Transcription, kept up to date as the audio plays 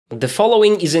The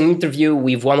following is an interview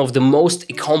with one of the most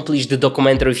accomplished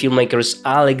documentary filmmakers,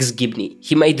 Alex Gibney.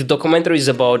 He made documentaries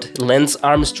about Lance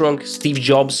Armstrong, Steve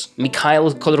Jobs,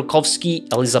 Mikhail Khodorkovsky,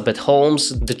 Elizabeth Holmes,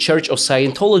 the Church of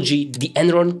Scientology, the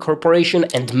Enron Corporation,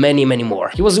 and many, many more.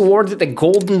 He was awarded a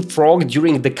Golden Frog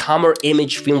during the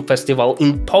EnergaCamerimage Film Festival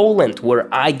in Poland, where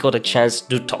I got a chance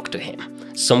to talk to him.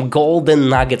 Some golden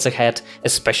nuggets ahead,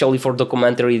 especially for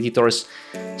documentary editors,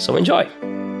 so enjoy!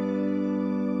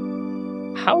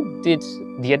 How did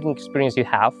the editing experience you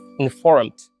have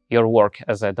informed your work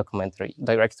as a documentary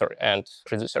director and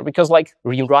producer? Because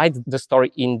you write the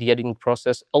story in the editing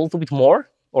process a little bit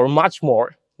more or much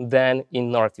more than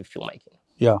in narrative filmmaking.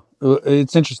 Yeah,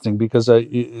 it's interesting because,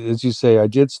 as you say, I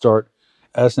did start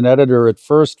as an editor at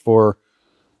first for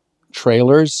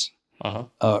trailers,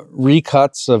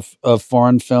 recuts of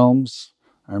foreign films.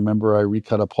 I remember I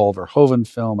recut a Paul Verhoeven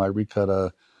film. I recut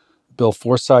a Bill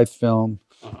Forsyth film.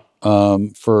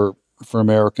 For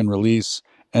American release,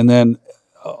 and then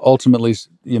ultimately,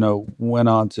 went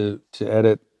on to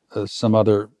edit some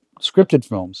other scripted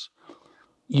films.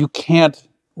 You can't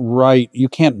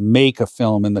make a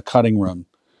film in the cutting room,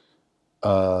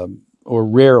 or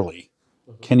rarely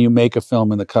can you make a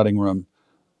film in the cutting room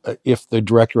if the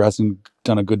director hasn't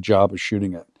done a good job of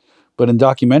shooting it. But in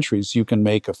documentaries, you can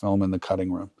make a film in the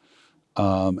cutting room.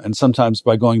 And sometimes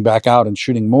by going back out and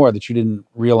shooting more that you didn't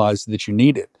realize that you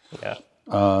needed. Yeah.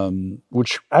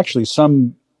 Which actually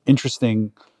some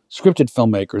interesting scripted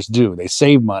filmmakers do. They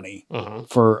save money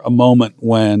for a moment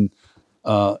when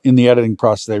in the editing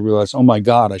process they realize, oh my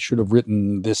God, I should have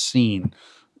written this scene,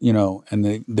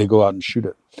 and they go out and shoot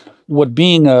it. What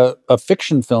being a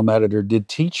fiction film editor did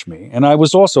teach me, and I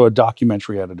was also a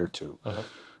documentary editor too,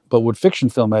 but what fiction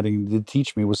film editing did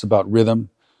teach me was about rhythm,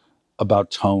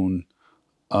 about tone,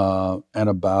 and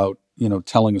about,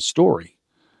 telling a story.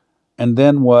 And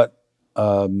then what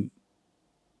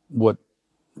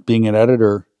being an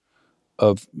editor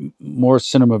of more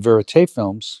cinema verite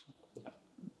films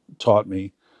taught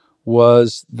me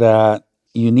was that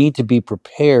you need to be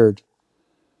prepared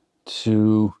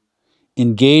to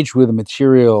engage with a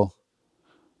material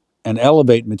and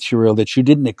elevate material that you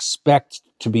didn't expect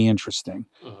to be interesting.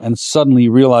 And suddenly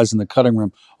you realize in the cutting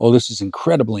room, oh, this is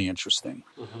incredibly interesting.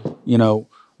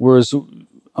 Whereas on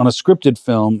a scripted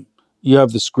film, you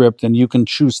have the script and you can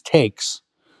choose takes,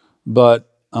 but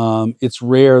it's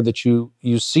rare that you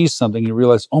see something and you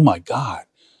realize, oh my God,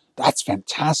 that's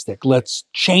fantastic. Let's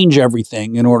change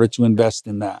everything in order to invest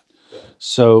in that.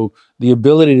 So the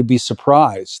ability to be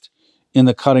surprised in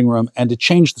the cutting room and to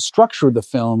change the structure of the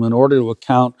film in order to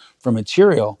account for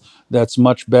material that's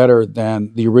much better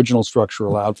than the original structure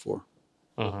allowed for.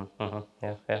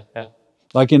 Yeah.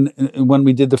 Like when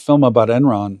we did the film about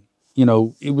Enron,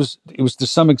 it was to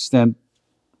some extent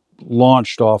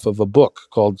launched off of a book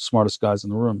called Smartest Guys in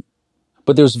the Room.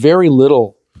 But there's very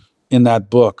little in that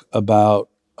book about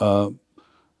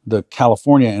the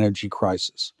California energy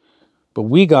crisis. But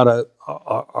we got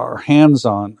our hands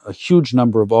on a huge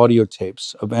number of audio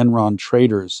tapes of Enron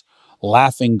traders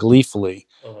laughing gleefully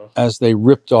as they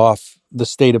ripped off the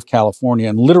state of California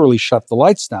and literally shut the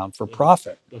lights down for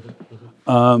profit.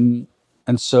 And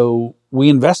so we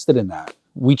invested in that.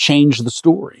 We changed the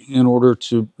story in order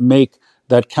to make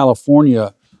that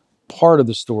California part of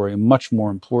the story much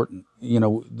more important.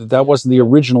 That wasn't the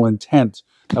original intent.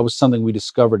 That was something we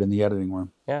discovered in the editing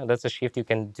room. Yeah, that's a shift you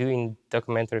can do in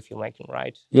documentary filmmaking,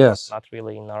 right? Yes. Not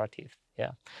really in narrative.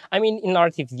 Yeah. I mean, in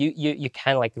narrative, you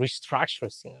can restructure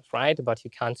scenes, right? But you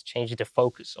can't change the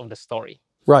focus of the story.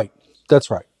 Right. That's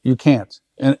right. You can't.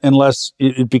 Unless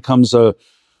it becomes a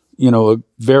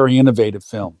very innovative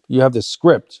film. You have this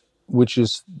script, which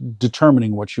is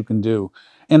determining what you can do.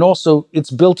 And also, it's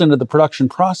built into the production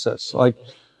process. Like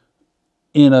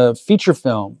in a feature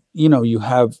film, you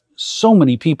have so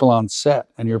many people on set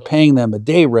and you're paying them a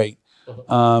day rate.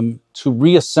 To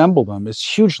reassemble them is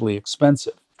hugely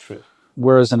expensive. True.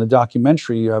 Whereas in a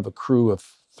documentary, you have a crew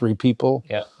of 3 people.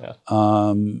 Yeah.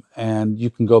 And you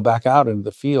can go back out into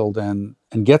the field and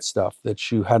get stuff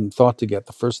that you hadn't thought to get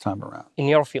the first time around. In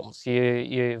your films,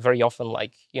 you very often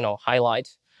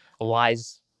highlight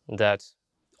lies that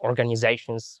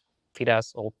organizations feed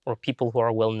us or people who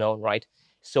are well known, right?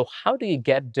 So how do you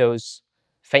get those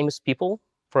famous people,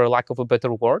 for lack of a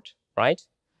better word, right,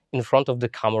 in front of the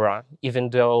camera, even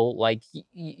though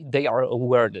they are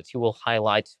aware that you will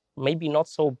highlight maybe not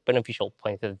so beneficial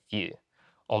point of view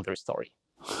on their story?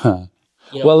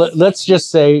 Well, let's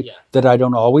just say that I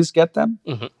don't always get them.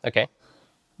 Okay.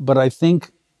 But I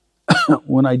think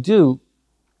when I do,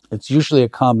 it's usually a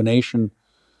combination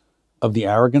of the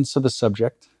arrogance of the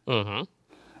subject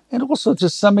and also to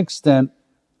some extent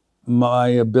my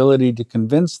ability to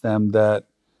convince them that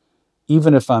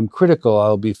even if I'm critical,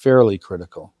 I'll be fairly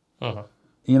critical.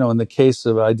 You know, in the case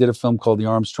of, I did a film called The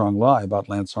Armstrong Lie about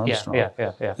Lance Armstrong.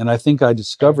 Yeah. And I think I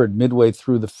discovered midway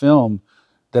through the film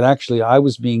that actually I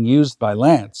was being used by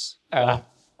Lance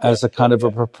as a kind of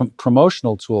a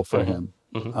promotional tool for him.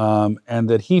 And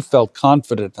that he felt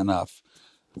confident enough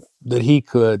that he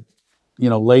could, you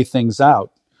know, lay things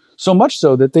out. So much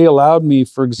so that they allowed me,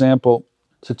 for example,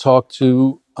 to talk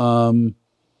to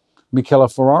Michele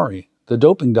Ferrari, the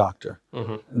doping doctor,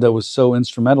 that was so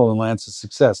instrumental in Lance's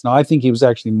success. Now, I think he was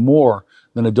actually more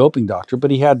than a doping doctor,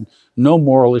 but he had no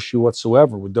moral issue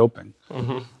whatsoever with doping.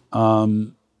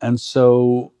 And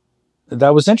so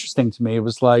that was interesting to me. It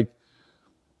was like,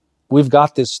 we've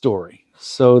got this story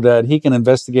so that he can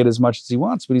investigate as much as he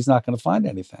wants, but he's not going to find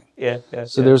anything.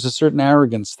 So there's a certain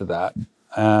arrogance to that.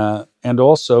 And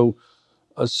also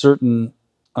a certain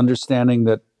understanding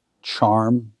that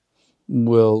charm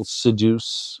will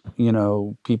seduce, you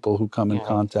know, people who come in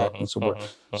contact and so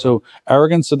forth. So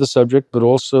arrogance of the subject, but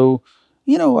also,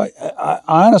 you know, I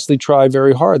honestly try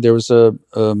very hard. There was a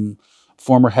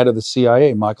former head of the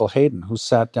CIA, Michael Hayden, who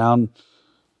sat down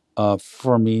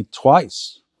for me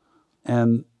twice.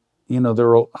 And, you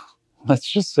know, let's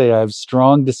just say I have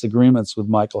strong disagreements with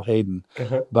Michael Hayden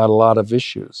about a lot of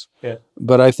issues.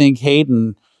 But I think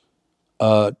Hayden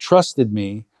trusted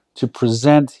me to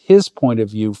present his point of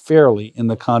view fairly in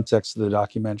the context of the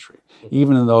documentary.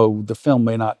 Even though the film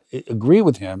may not agree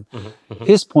with him,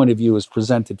 his point of view is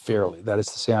presented fairly. That is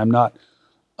to say, I'm not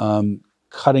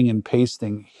cutting and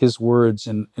pasting his words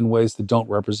in ways that don't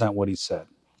represent what he said.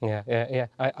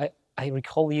 I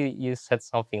recall you said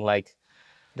something like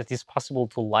that it's possible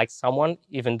to like someone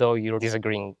even though you're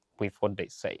disagreeing with what they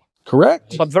say.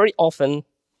 Correct. But very often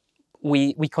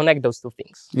we connect those two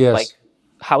things. Yes. Like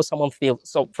how someone feels.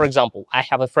 So, for example, I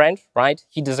have a friend, right?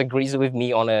 He disagrees with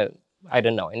me on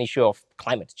an issue of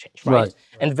climate change, right?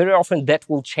 And very often that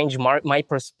will change my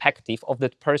perspective of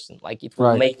that person. Like it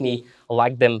will make me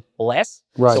like them less.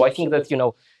 So I think that, you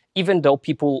know, even though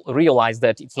people realize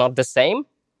that it's not the same,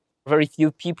 very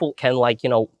few people can, like, you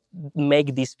know,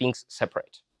 make these things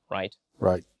separate, right?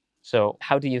 So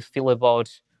how do you feel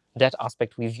about that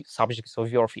aspect with subjects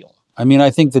of your film? I mean, I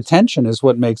think the tension is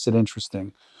what makes it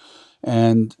interesting.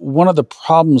 And one of the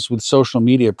problems with social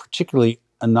media, particularly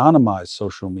anonymized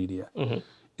social media,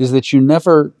 is that you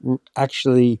never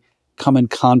actually come in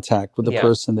contact with the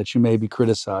person that you may be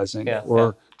criticizing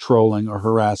or trolling or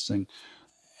harassing.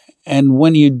 And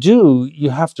when you do, you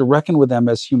have to reckon with them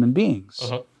as human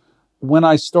beings. When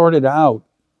I started out,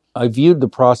 I viewed the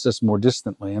process more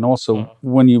distantly. And also,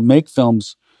 when you make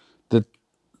films that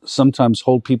sometimes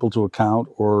hold people to account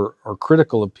or are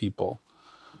critical of people,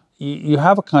 you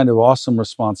have a kind of awesome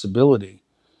responsibility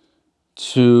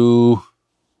to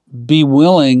be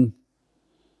willing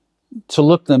to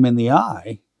look them in the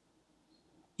eye,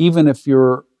 even if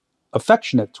you're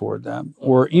affectionate toward them,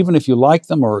 or even if you like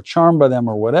them or are charmed by them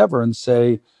or whatever, and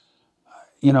say,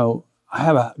 you know, I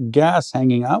have a gas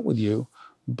hanging out with you,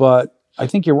 but I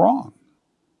think you're wrong.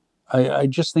 I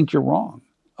just think you're wrong.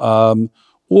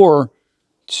 Or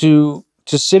to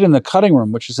sit in the cutting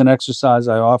room, which is an exercise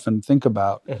I often think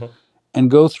about,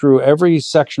 and go through every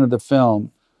section of the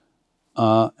film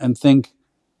and think,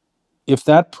 if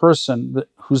that person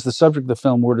who's the subject of the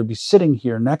film were to be sitting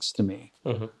here next to me,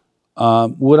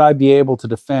 would I be able to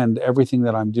defend everything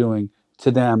that I'm doing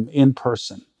to them in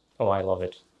person? Oh, I love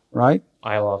it. Right?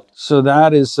 I love it. So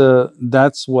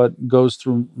that's what goes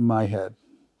through my head.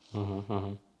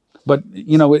 But,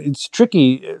 you know, it's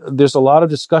tricky. There's a lot of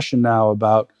discussion now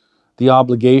about the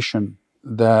obligation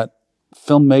that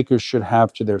filmmakers should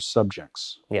have to their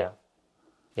subjects.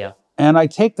 And I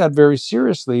take that very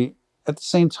seriously. At the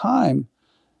same time,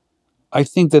 I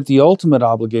think that the ultimate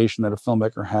obligation that a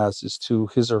filmmaker has is to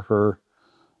his or her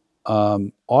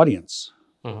audience.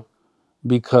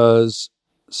 Because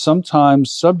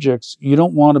sometimes subjects, you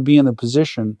don't want to be in the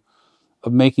position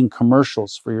of making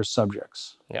commercials for your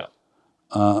subjects.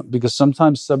 Because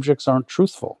sometimes subjects aren't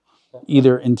truthful,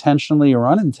 either intentionally or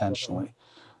unintentionally.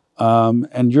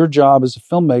 And your job as a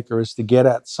filmmaker is to get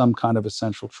at some kind of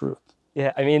essential truth.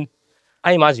 Yeah, I mean,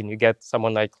 I imagine you get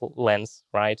someone like Lance,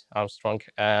 right, Armstrong,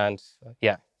 and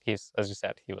he's, as you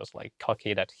said, he was like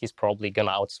cocky that he's probably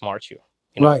gonna outsmart you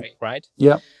in a way, right?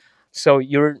 Yeah. So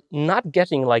you're not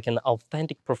getting like an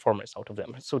authentic performance out of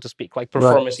them, so to speak. Like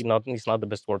performance is not the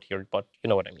best word here, but you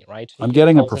know what I mean, right? I'm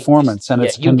getting a performance, and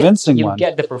it's a convincing one. You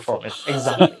get the performance,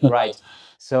 exactly, right.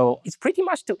 So it's pretty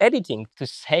much to editing to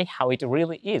say how it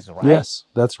really is, right? Yes,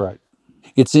 that's right.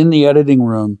 It's in the editing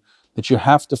room that you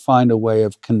have to find a way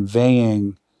of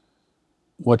conveying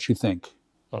what you think.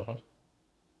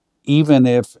 even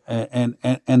if, and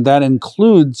that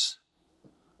includes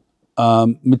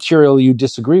material you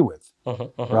disagree with,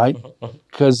 right?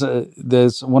 Because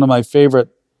there's one of my favorite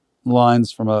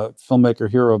lines from a filmmaker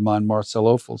hero of mine, Marcel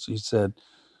Ophuls. He said,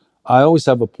 I always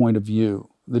have a point of view.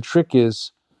 The trick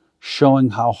is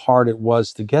showing how hard it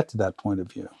was to get to that point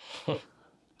of view.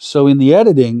 So in the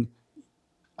editing,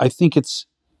 I think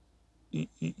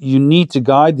you need to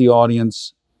guide the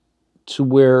audience to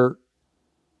where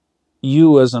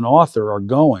you as an author are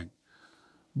going,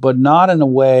 but not in a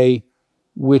way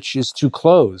which is too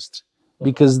closed,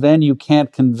 because then you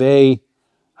can't convey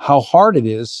how hard it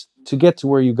is to get to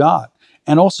where you got.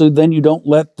 And also then you don't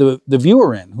let the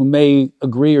viewer in who may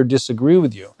agree or disagree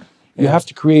with you. You have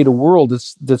to create a world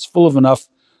that's full of enough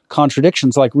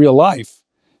contradictions like real life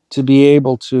to be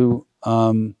able to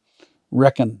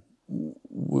reckon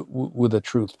with the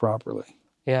truth properly.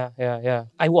 Yeah.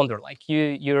 I wonder, like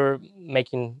you're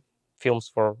making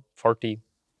films for 40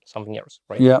 something years,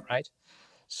 right? Yeah. Right.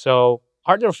 So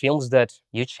are there films that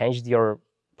you changed your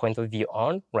point of view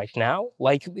on right now?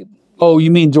 Like, Oh, you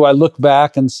mean, do I look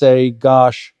back and say,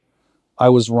 gosh, I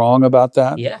was wrong about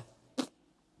that? yeah.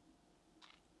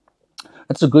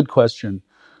 That's a good question.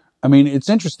 I mean, it's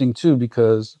interesting too,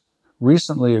 because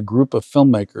recently a group of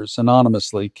filmmakers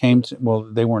anonymously came to, well,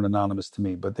 they weren't anonymous to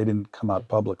me, but they didn't come out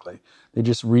publicly. They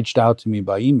just reached out to me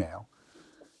by email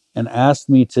and asked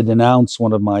me to denounce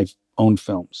one of my own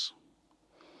films,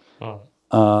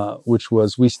 which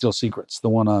was We Steal Secrets, the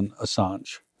one on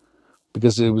Assange,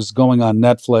 because it was going on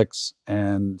Netflix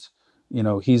and, you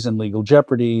know, he's in legal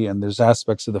jeopardy and there's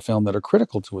aspects of the film that are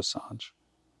critical to Assange.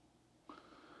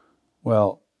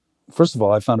 Well, first of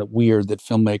all, I found it weird that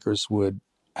filmmakers would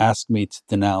ask me to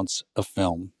denounce a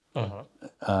film.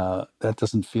 That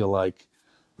doesn't feel like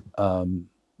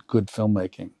good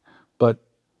filmmaking. But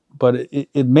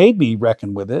it made me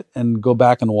reckon with it and go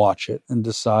back and watch it and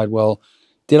decide, well,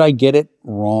 did I get it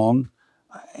wrong?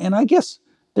 And I guess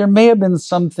there may have been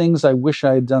some things I wish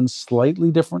I had done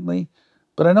slightly differently,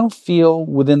 but I don't feel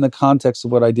within the context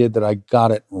of what I did that I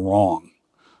got it wrong.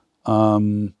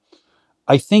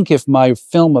 I think if my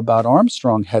film about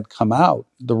Armstrong had come out,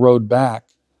 The Road Back,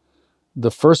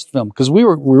 the first film, because we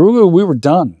were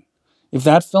done. If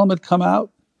that film had come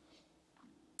out,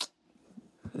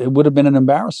 it would have been an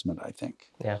embarrassment, I think.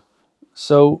 Yeah.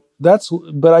 So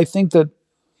but I think that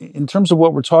in terms of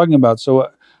what we're talking about, so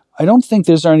I don't think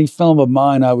there's any film of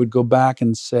mine I would go back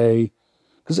and say,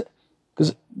 because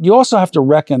you also have to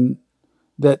reckon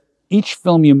that each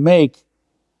film you make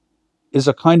is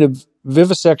a kind of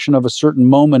vivisection of a certain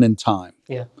moment in time.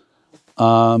 Yeah.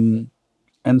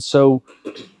 And so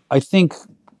I think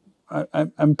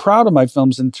I'm proud of my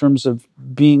films in terms of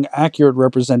being accurate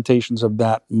representations of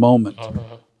that moment.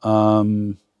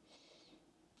 But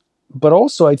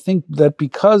also I think that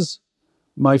because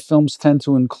my films tend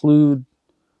to include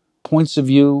points of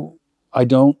view I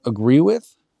don't agree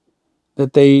with,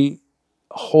 that they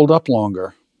hold up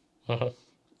longer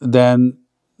than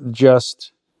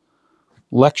just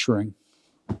lecturing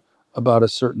about a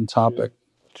certain topic.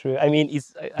 True. I mean,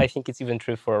 I think it's even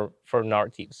true for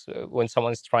narratives. When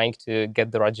someone is trying to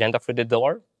get their agenda through the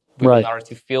door with a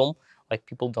narrative film, like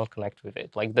people don't connect with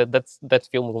it. Like that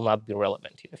film will not be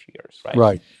relevant in a few years, right?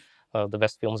 Right. The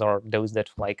best films are those that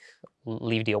like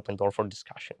leave the open door for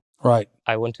discussion. Right.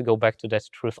 I want to go back to that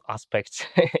truth aspect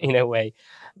in a way,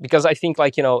 because I think,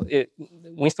 like, you know,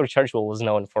 Winston Churchill was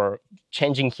known for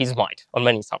changing his mind on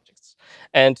many subjects,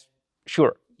 and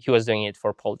sure, he was doing it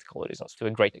for political reasons to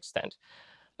a great extent.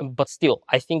 But still,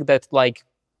 I think that like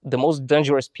the most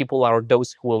dangerous people are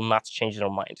those who will not change their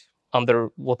mind under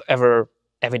whatever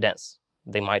evidence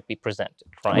they might be presented,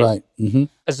 right? Right. Mm-hmm.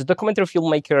 As a documentary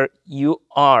filmmaker, you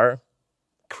are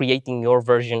creating your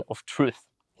version of truth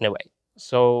in a way.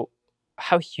 So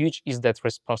how huge is that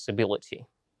responsibility?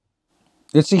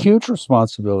 It's a huge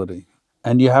responsibility,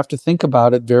 and you have to think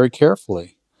about it very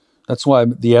carefully. That's why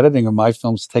the editing of my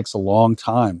films takes a long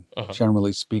time,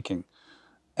 generally speaking.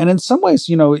 And in some ways,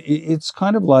 you know, it's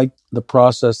kind of like the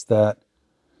process that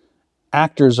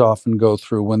actors often go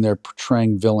through when they're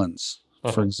portraying villains,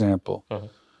 for example.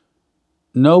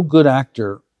 No good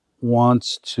actor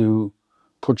wants to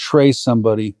portray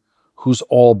somebody who's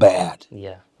all bad.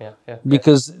 Yeah.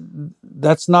 Because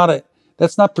that's not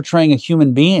portraying a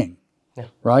human being,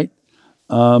 right?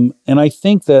 And I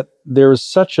think that there is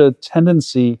such a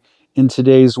tendency in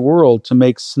today's world to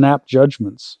make snap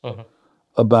judgments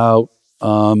about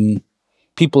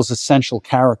people's essential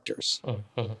characters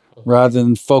rather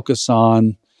than focus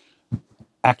on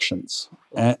actions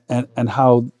and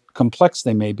how complex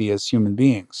they may be as human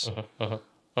beings.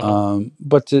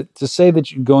 But to say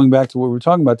that you, going back to what we were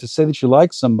talking about, to say that you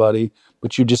like somebody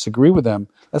but you disagree with them,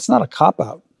 that's not a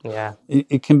cop-out. Yeah.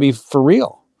 It can be for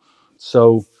real.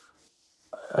 So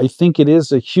I think it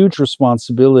is a huge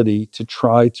responsibility to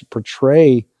try to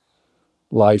portray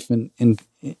life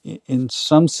in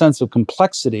some sense of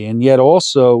complexity, and yet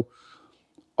also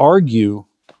argue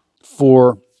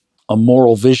for a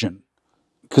moral vision.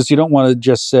 Because you don't want to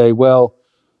just say, well,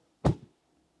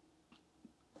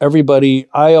 everybody,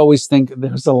 I always think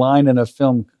there's a line in a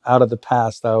film Out of the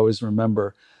Past I always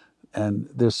remember, and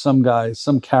there's some guy,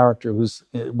 some character who's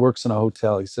works in a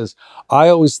hotel. He says, I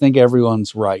always think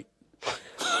everyone's right.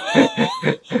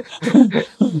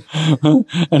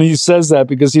 And he says that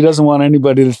because he doesn't want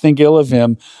anybody to think ill of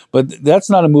him. But that's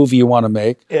not a movie you want to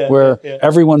make where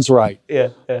everyone's right.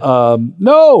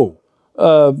 No,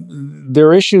 there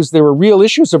are issues. There were real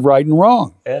issues of right and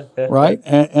wrong, right?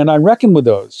 And I reckon with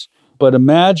those. But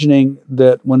imagining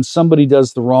that when somebody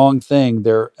does the wrong thing,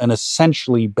 they're an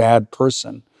essentially bad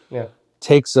person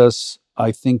takes us,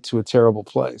 I think, to a terrible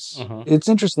place. It's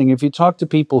interesting. If you talk to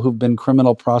people who've been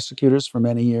criminal prosecutors for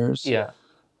many years,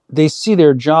 they see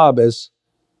their job as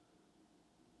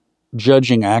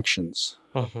judging actions,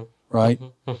 right?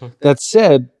 That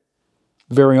said,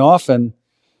 very often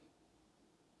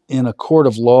in a court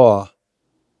of law,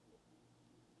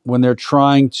 when they're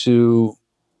trying to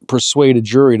persuade a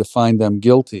jury to find them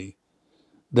guilty,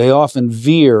 they often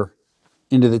veer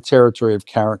into the territory of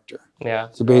character.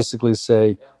 To basically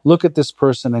say, look at this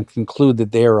person and conclude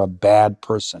that they are a bad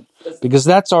person. Because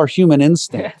that's our human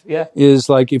instinct. Is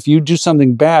like, if you do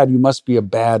something bad, you must be a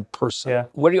bad person.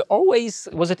 Were you always,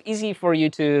 was it easy for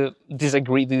you to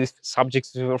disagree with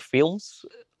subjects of your films?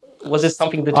 Was it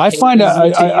something that I find,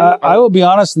 I will be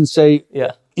honest and say,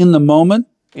 in the moment,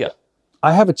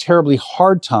 I have a terribly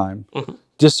hard time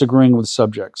disagreeing with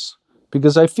subjects.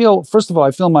 Because I feel, first of all,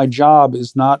 I feel my job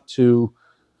is not to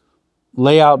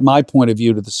lay out my point of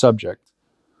view to the subject,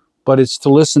 but it's to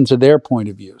listen to their point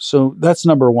of view. So that's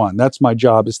number one. That's my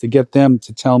job, is to get them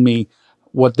to tell me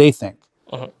what they think.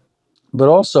 But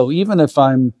also, even if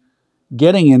I'm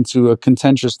getting into a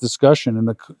contentious discussion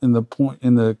in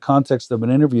the context of an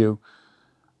interview,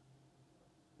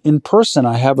 in person,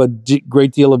 I have a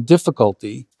great deal of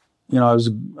difficulty. You know,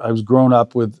 I was grown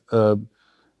up with, you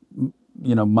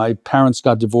know, my parents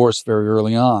got divorced very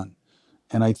early on,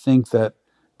 and I think that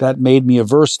made me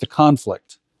averse to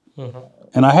conflict.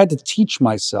 And I had to teach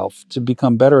myself to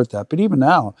become better at that. But even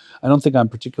now, I don't think I'm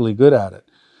particularly good at it.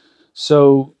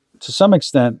 So to some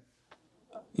extent,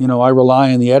 you know, I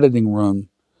rely on the editing room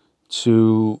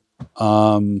to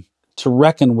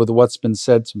reckon with what's been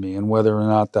said to me and whether or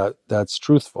not that's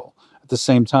truthful. At the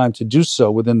same time, to do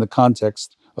so within the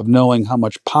context of knowing how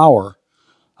much power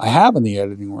I have in the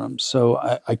editing room. So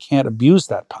I can't abuse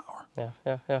that power.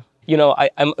 You know,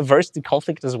 I'm averse to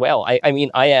conflict as well. I mean,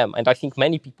 I am, and I think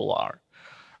many people are,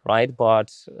 right?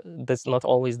 But that's not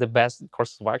always the best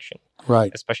course of action,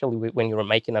 right? Especially when you're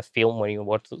making a film where you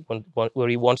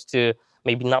want to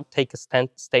maybe not take a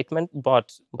statement,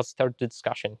 but start the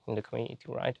discussion in the community,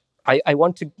 right? I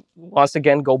want to once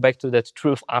again go back to that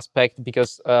truth aspect,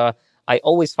 because I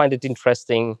always find it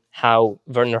interesting how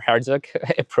Werner Herzog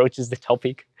approaches the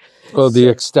topic. Oh, the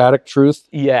ecstatic truth?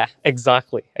 Yeah,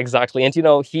 exactly. And, you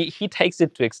know, he takes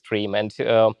it to extreme, and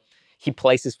he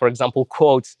places, for example,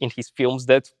 quotes in his films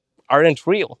that aren't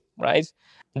real, right?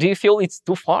 Do you feel it's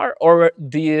too far, or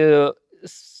do you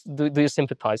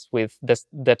sympathize with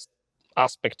that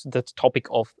aspect, that topic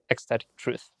of ecstatic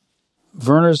truth?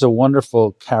 Werner's a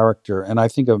wonderful character, and I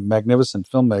think a magnificent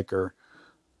filmmaker.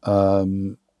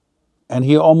 And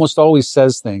he almost always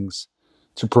says things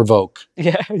to provoke.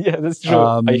 Yeah, that's true.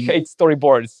 I hate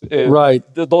storyboards. Right.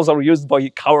 Those are used by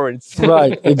cowards.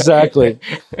 Right, exactly.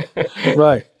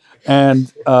 Right.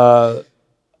 And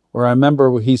where I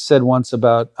remember he said once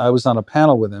about, I was on a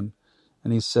panel with him,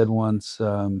 and he said once,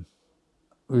 we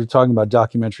were talking about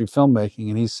documentary filmmaking,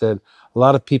 and he said, a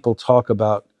lot of people talk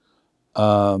about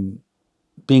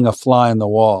being a fly on the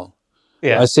wall.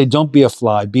 I say, don't be a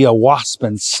fly, be a wasp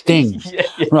and sting.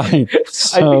 Right.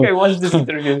 So, I think I watched this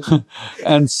interview.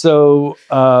 And so,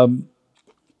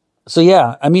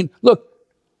 yeah, I mean, look,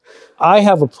 I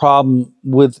have a problem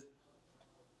with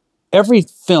every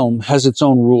film has its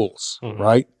own rules,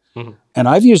 right? And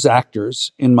I've used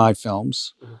actors in my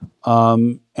films.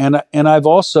 And I've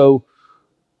also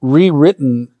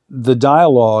rewritten the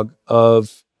dialogue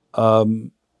of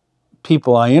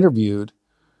people I interviewed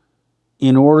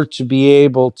in order to be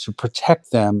able to protect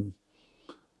them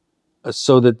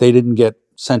so that they didn't get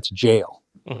sent to jail,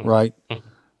 right?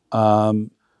 But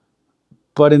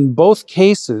in both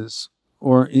cases,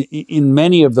 or in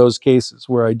many of those cases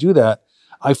where I do that,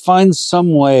 I find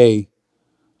some way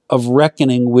of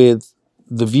reckoning with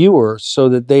the viewer so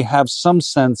that they have some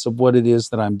sense of what it is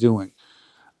that I'm doing.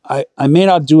 I may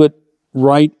not do it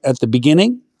right at the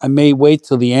beginning. I may wait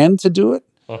till the end to do it.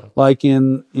 Like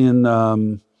in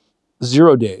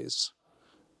 0 Days,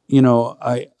 you know,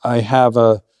 I have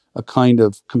a kind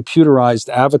of computerized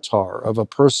avatar of a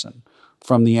person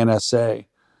from the NSA,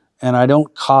 and I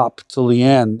don't cop till the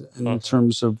end in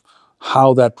terms of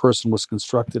how that person was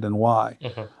constructed and why.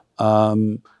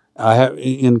 I have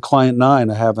in Client 9,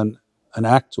 I have an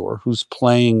actor who's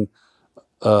playing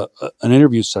an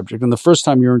interview subject, and the first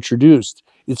time you're introduced,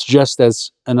 it's just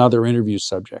as another interview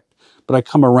subject. But I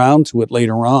come around to it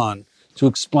later on to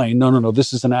explain, no,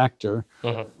 this is an actor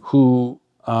who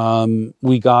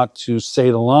we got to say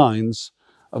the lines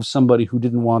of somebody who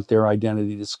didn't want their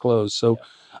identity disclosed. So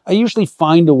I usually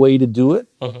find a way to do it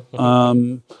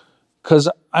because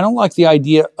I don't like the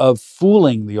idea of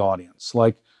fooling the audience,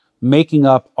 like making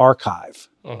up archive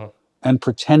and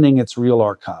pretending it's real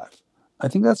archive. I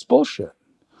think that's bullshit.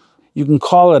 You can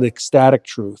call it ecstatic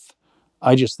truth.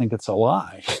 I just think it's a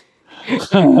lie.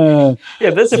 Yeah,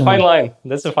 that's a fine line.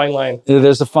 That's a fine line.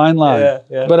 There's a fine line.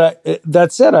 Yeah. But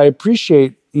that said, I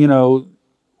appreciate, you know,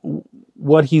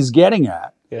 what he's getting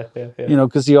at. Yeah. You know,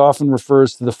 because he often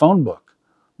refers to the phone book.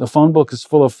 The phone book is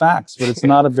full of facts, but it's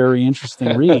not a very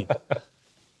interesting read.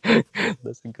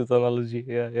 That's a good analogy.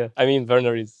 Yeah. I mean,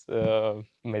 Werner is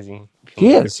amazing.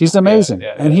 He is. He's amazing,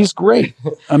 and he's great.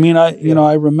 I mean,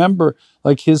 I remember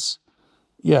like his.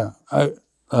 Yeah,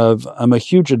 I'm a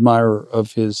huge admirer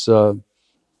of his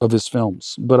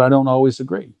films, but I don't always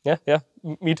agree. Yeah,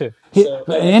 me too.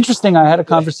 Interesting. I had a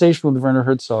conversation with Werner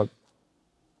Herzog,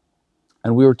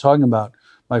 and we were talking about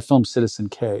my film Citizen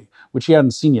K, which he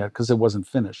hadn't seen yet because it wasn't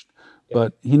finished. Yeah.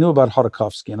 But he knew about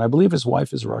Khodorkovsky, and I believe his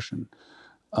wife is Russian,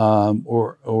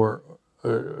 or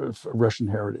Russian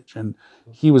heritage, and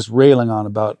he was railing on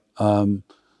about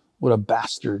what a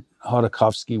bastard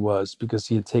Khodorkovsky was because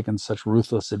he had taken such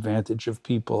ruthless advantage of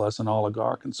people as an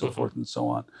oligarch and so forth and so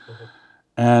on.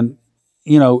 And,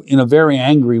 you know, in a very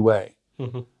angry way.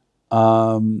 And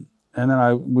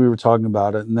then we were talking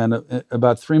about it. And then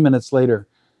about 3 minutes later,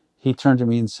 he turned to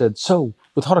me and said, "So,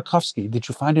 with Khodorkovsky, did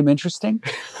you find him interesting?"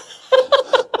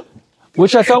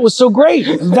 Which I thought was so great.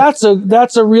 That's a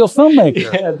real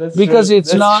filmmaker. Yeah, that's because true.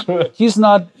 It's not true.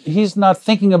 He's not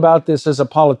thinking about this as a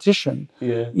politician.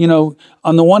 Yeah. You know,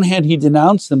 on the one hand he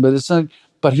denounced him, but it's like,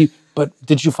 but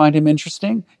did you find him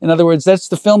interesting? In other words, that's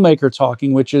the filmmaker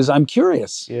talking, which is I'm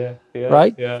curious. Yeah.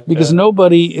 Right? Yeah. Because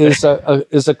nobody is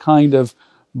a kind of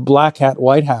black hat,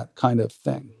 white hat kind of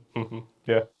thing.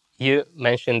 Yeah. You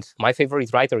mentioned my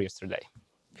favorite writer yesterday,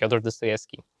 Fyodor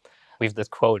Dostoevsky, with that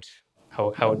quote.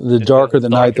 How the darker the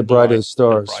night, the brighter the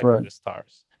stars. Right. The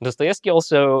stars. Dostoevsky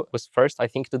also was first, I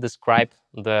think, to describe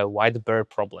the white bear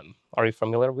problem. Are you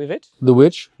familiar with it? The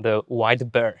which? The white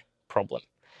bear problem.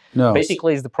 No.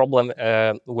 Basically, it's the problem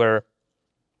where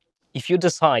if you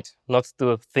decide not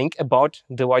to think about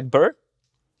the white bear,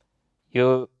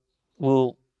 you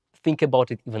will think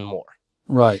about it even more.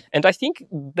 Right. And I think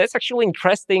that's actually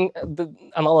interesting, the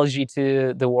analogy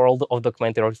to the world of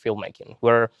documentary filmmaking,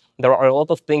 where there are a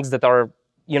lot of things that are,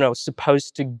 you know,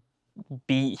 supposed to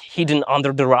be hidden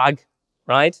under the rug,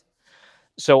 right?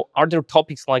 So are there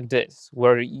topics like this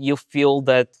where you feel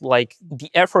that like the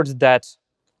effort that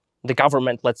the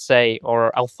government, let's say,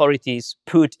 or authorities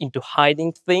put into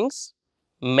hiding things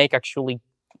make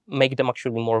them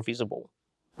actually more visible?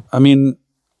 I mean,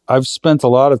 I've spent a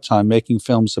lot of time making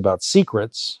films about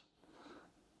secrets,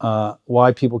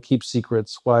 why people keep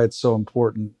secrets, why it's so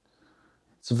important.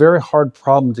 It's a very hard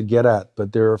problem to get at,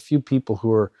 but there are a few people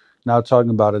who are now talking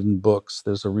about it in books.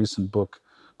 There's a recent book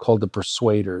called The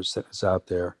Persuaders that is out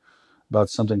there about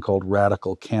something called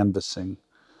radical canvassing,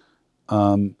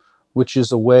 which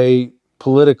is a way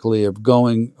politically of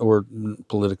going, or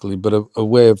politically, but a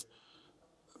way of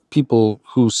people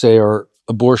who say are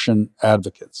abortion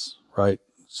advocates, right?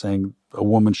 Saying a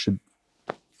woman should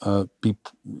be,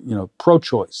 you know,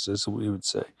 pro-choice, as we would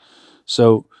say.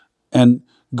 So, and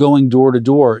going door to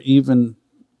door, even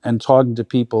and talking to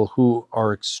people who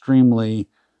are extremely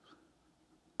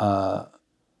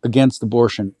against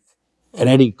abortion at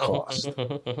any cost.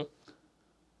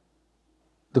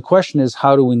 The question is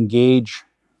how to engage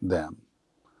them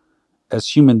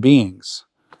as human beings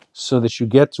so that you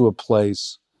get to a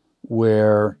place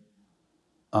where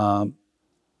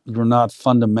you're not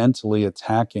fundamentally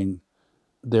attacking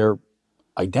their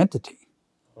identity,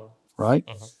 right?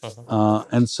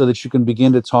 And so that you can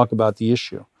begin to talk about the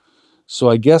issue. So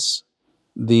I guess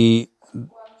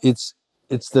it's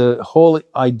it's the whole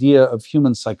idea of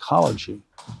human psychology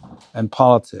and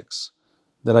politics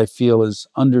that I feel is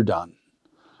underdone.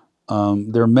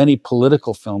 There are many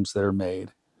political films that are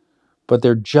made, but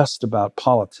they're just about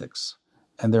politics,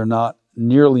 and they're not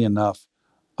nearly enough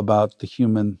about the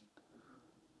human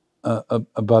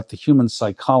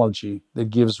psychology that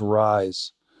gives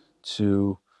rise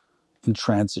to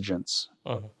intransigence,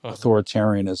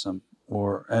 authoritarianism,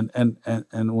 or and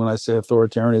when I say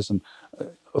authoritarianism,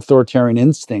 authoritarian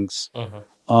instincts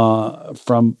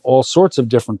from all sorts of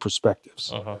different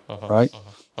perspectives, right?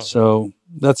 So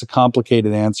that's a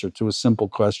complicated answer to a simple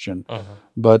question,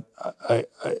 but I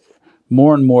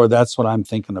more and more that's what I'm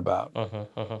thinking about,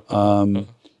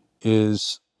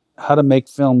 is how to make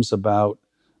films about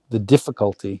the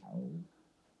difficulty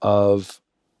of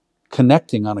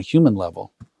connecting on a human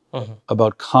level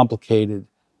about complicated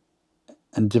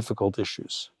and difficult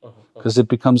issues, because it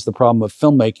becomes the problem of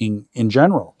filmmaking in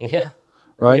general.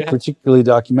 Right? Particularly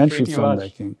documentary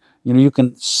filmmaking. You know, you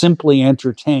can simply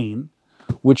entertain,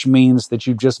 which means that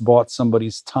you just bought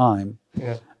somebody's time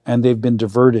and they've been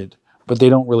diverted, but they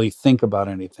don't really think about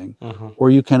anything. Or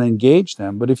you can engage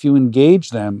them, but if you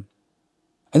engage them,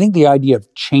 I think the idea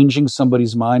of changing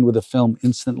somebody's mind with a film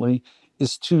instantly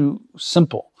is too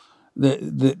simple.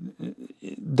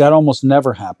 That almost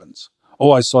never happens.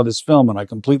 Oh, I saw this film and I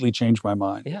completely changed my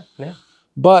mind.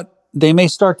 But they may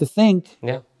start to think.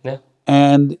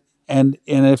 And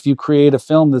if you create a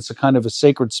film that's a kind of a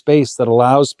sacred space that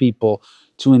allows people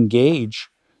to engage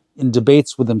in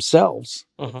debates with themselves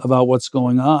about what's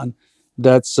going on,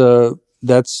 that's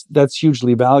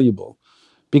hugely valuable.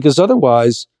 Because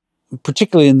otherwise,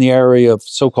 particularly in the area of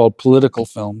so-called political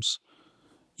films,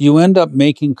 you end up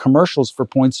making commercials for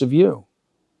points of view.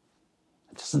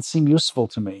 It doesn't seem useful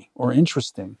to me or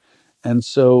interesting. And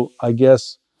so I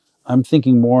guess I'm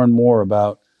thinking more and more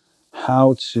about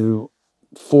how to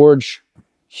forge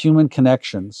human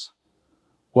connections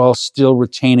while still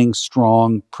retaining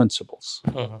strong principles.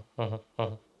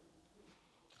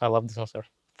 I love this answer.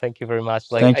 Thank you very much.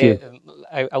 Thank you.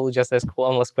 I will just ask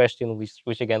one last question,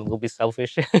 which again will be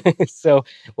selfish. So,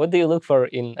 what do you look for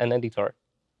in an editor?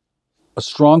 A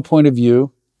strong point of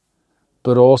view,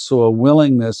 but also a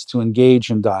willingness to engage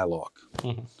in dialogue.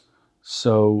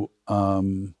 So,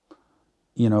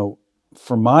 you know,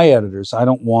 for my editors, I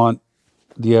don't want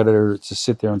the editor to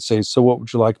sit there and say, so what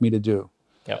would you like me to do?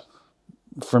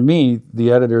 For me, the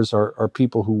editors are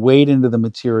people who wade into the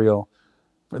material.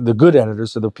 The good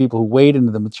editors are the people who wade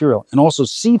into the material and also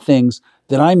see things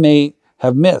that I may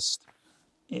have missed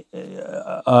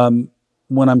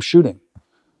when I'm shooting.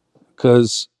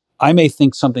 Because I may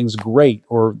think something's great,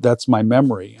 or that's my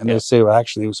memory, and they say, well,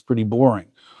 actually, it was pretty boring.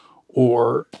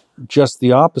 Or just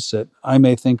the opposite. I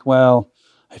may think, well,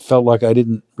 I felt like I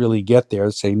didn't really get there.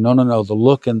 Say, no, the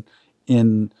look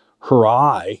in her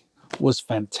eye was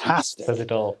fantastic. Says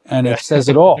it all. And it says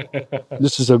it all.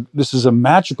 This is a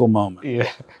magical moment.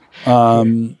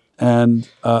 But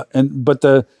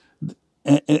the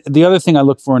other thing I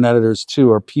look for in editors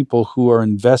too are people who are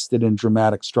invested in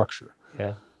dramatic structure.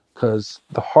 Because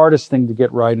the hardest thing to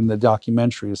get right in the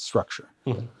documentary is structure.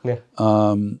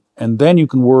 And then you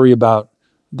can worry about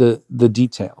the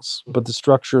details, but the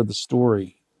structure of the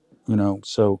story, you know.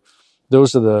 So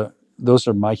those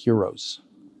are my heroes.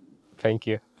 Thank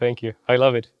you. I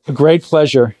love it. A great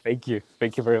pleasure. Thank you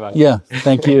very much. Yeah,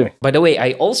 thank you. By the way,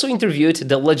 I also interviewed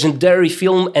the legendary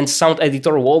film and sound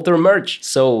editor Walter Murch,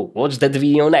 so watch that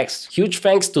video next. Huge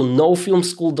thanks to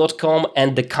nofilmschool.com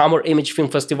and the EnergaCamerimage Film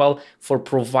Festival for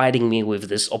providing me with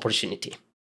this opportunity.